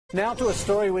Now to a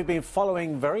story we've been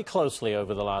following very closely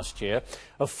over the last year.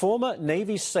 A former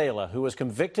Navy sailor who was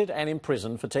convicted and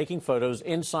imprisoned for taking photos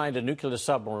inside a nuclear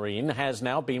submarine has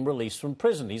now been released from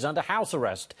prison. He's under house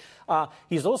arrest.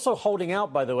 He's also holding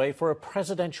out, by the way, for a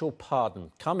presidential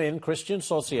pardon. Come in, Kristian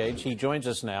Saucier. He joins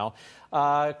us now.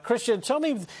 Kristian, tell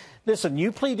me, listen,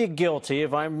 you pleaded guilty,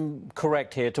 if I'm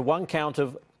correct here, to one count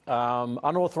of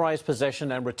unauthorized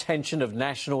possession and retention of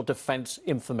national defense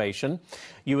information.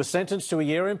 You were sentenced to a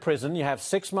year in prison. You have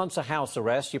 6 months of house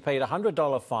arrest. You paid a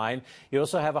 $100 fine. You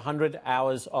also have 100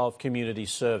 hours of community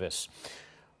service.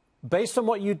 Based on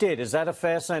what you did, is that a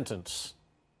fair sentence?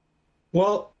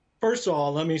 Well, first of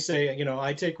all, let me say,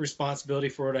 I take responsibility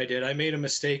for what I did. I made a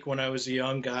mistake when I was a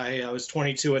young guy. I was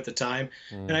 22 at the time,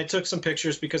 and I took some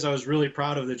pictures because I was really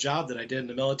proud of the job that I did in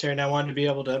the military, and I wanted to be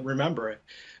able to remember it.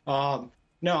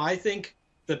 No, I think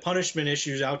the punishment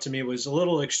issued out to me was a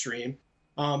little extreme,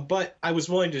 but I was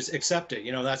willing to accept it.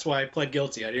 That's why I pled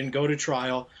guilty. I didn't go to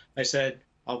trial. I said,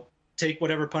 I'll take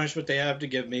whatever punishment they have to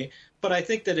give me. But I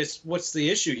think that what's the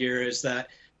issue here is that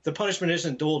the punishment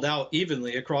isn't doled out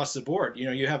evenly across the board.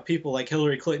 You have people like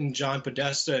Hillary Clinton, John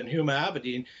Podesta, and Huma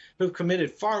Abedin who've committed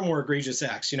far more egregious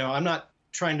acts. I'm not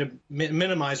trying to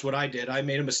minimize what I did. I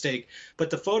made a mistake.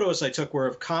 But the photos I took were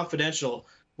of confidential,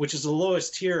 which is the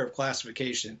lowest tier of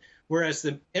classification, whereas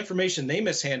the information they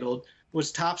mishandled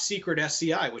was top secret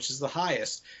SCI, which is the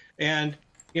highest. And,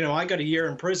 I got a year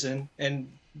in prison,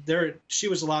 and she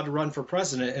was allowed to run for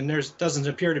president, and there doesn't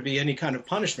appear to be any kind of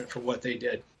punishment for what they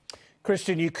did.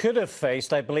 Kristian, you could have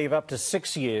faced, I believe, up to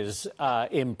 6 years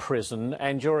in prison,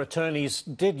 and your attorneys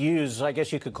did use, I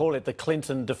guess you could call it the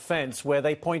Clinton defense, where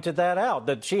they pointed that out,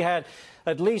 that she had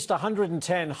at least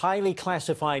 110 highly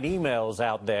classified emails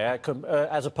out there,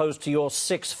 as opposed to your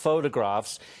 6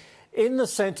 photographs. In the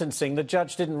sentencing, the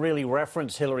judge didn't really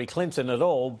reference Hillary Clinton at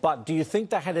all, but do you think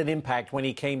that had an impact when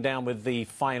he came down with the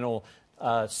final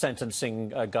sentencing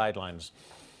guidelines?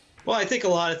 Well, I think a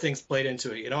lot of things played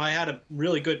into it. I had a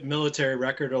really good military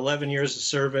record, 11 years of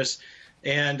service,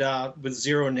 and with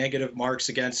 0 negative marks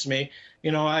against me.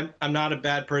 I'm not a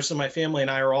bad person. My family and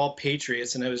I are all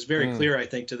patriots, and it was very clear, I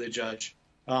think, to the judge.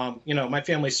 My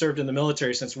family served in the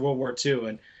military since World War II,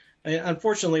 and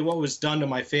unfortunately, what was done to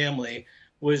my family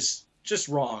was just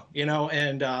wrong.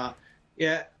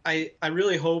 Yeah, I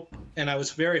really hope, and I was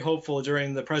very hopeful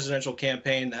during the presidential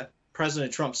campaign that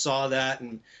President Trump saw that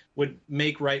and would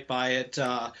make right by it,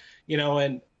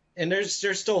 and there's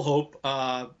still hope.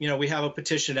 We have a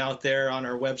petition out there on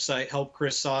our website,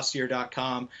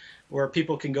 helpkristsaucier.com, where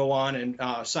people can go on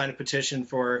and sign a petition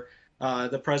for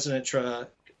the president to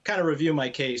kind of review my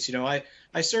case.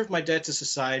 I served my debt to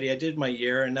society. I did my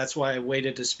year, and that's why I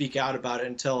waited to speak out about it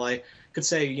until I could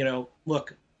say,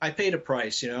 look, I paid a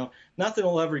price. Nothing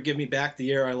will ever give me back the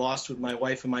year I lost with my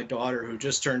wife and my daughter, who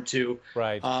just turned 2.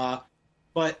 Right.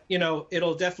 But,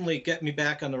 it'll definitely get me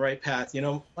back on the right path.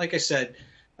 Like I said,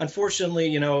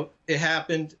 unfortunately, it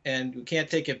happened and we can't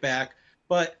take it back.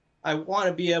 But I want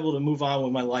to be able to move on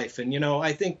with my life. And,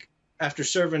 I think after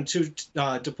serving 2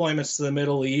 deployments to the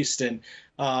Middle East and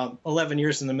 11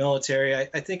 years in the military,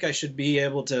 I think I should be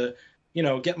able to,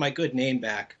 get my good name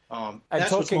back. That's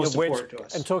what's most important to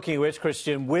us. And talking of which,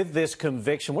 Kristian, with this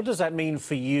conviction, what does that mean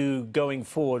for you going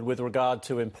forward with regard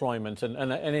to employment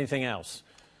and anything else?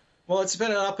 Well, it's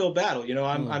been an uphill battle.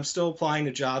 I'm still applying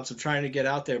to jobs. I'm trying to get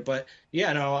out there. But,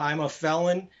 yeah, I'm a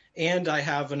felon, and I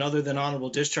have an other than honorable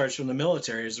discharge from the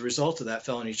military as a result of that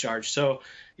felony charge. So,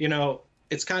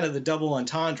 it's kind of the double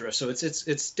entendre. So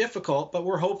it's difficult, but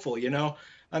we're hopeful.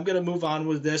 I'm going to move on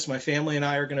with this. My family and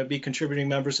I are going to be contributing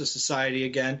members of society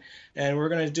again, and we're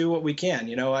going to do what we can.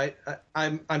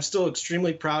 I'm still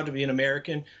extremely proud to be an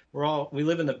American. We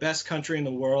live in the best country in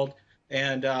the world.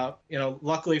 And,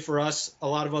 luckily for us, a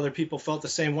lot of other people felt the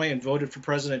same way and voted for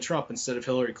President Trump instead of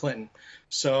Hillary Clinton.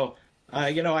 So,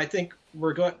 I think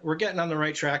we're getting on the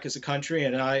right track as a country,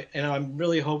 and I'm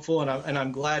really hopeful, and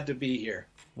I'm glad to be here.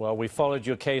 Well, we followed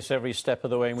your case every step of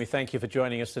the way, and we thank you for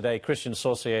joining us today. Kristian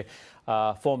Saucier,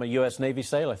 former U.S. Navy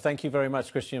sailor. Thank you very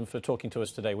much, Kristian, for talking to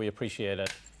us today. We appreciate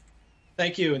it.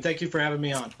 Thank you, and thank you for having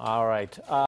me on. All right.